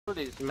for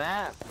this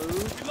map, fool.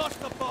 We lost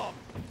the bomb.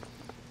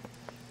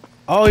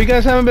 Oh, you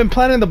guys haven't been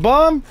planning the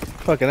bomb?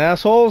 Fucking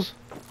assholes.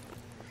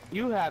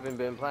 You haven't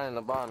been planning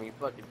the bomb, you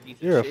fucking piece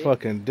You're of a shit.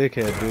 fucking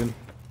dickhead, dude.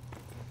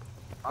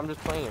 I'm just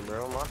playing,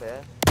 bro. My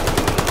bad.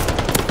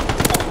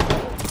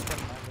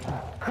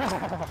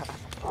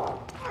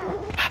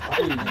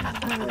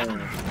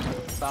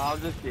 Nah,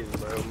 I'm just kidding,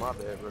 bro. My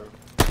bad, bro.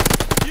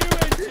 You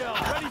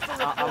intel, ready for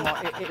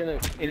report.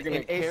 You're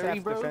gonna carry,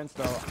 ASAP's bro? defense,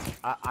 though,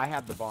 I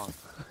have the bomb.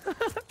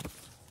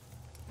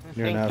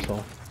 You're an Thank you.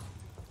 asshole.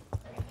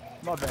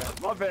 My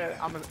bad. My bad.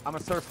 I'm a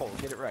surf hole.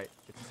 Get it right.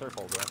 It's a surf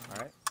hole, bro.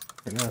 All right.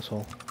 You're an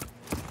asshole.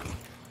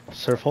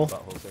 Surf hole?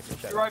 Butthole surfer.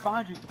 Shut You're up. right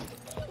behind you.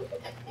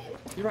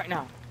 You're right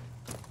now.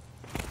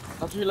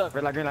 Not to your left.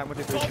 Red light, green light. 1,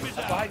 2, 3. Bomb is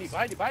out. Behind you,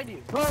 behind you, behind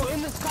you. Bro,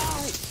 in the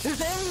sky!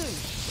 There's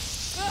aliens!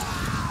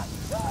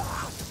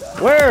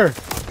 Where?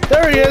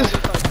 There he is!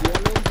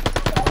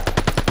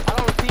 I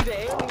don't see the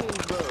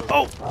aliens, bro.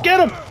 Oh, get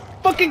him!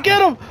 Fucking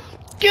get him!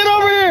 Get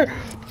over here!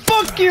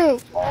 Fuck you!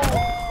 Good one.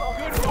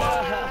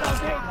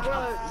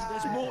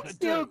 There's more to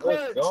Still do.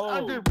 clutch go.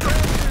 under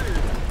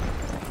pressure.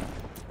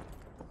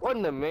 What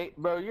an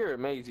bro, you're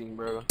amazing,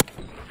 bro.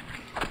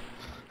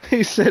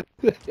 He said.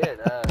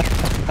 Yeah,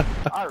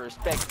 I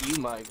respect you,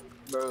 Mike,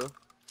 bro.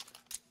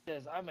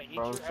 Says, I'm gonna eat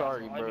Bro, I'm your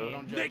sorry, asshole. I bro. mean,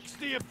 don't judge. Next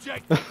the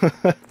objective.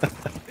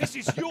 This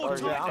is your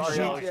Sorry, time to sorry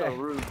I was shine. so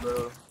rude,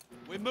 bro.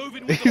 We're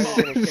moving with You're the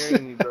bomb. gonna carry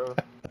me, bro.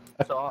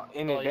 So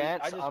in Oh, I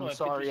advance, just I'm wanna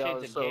sorry 50 I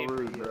Shades was of so Gay for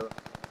rude, you. bro.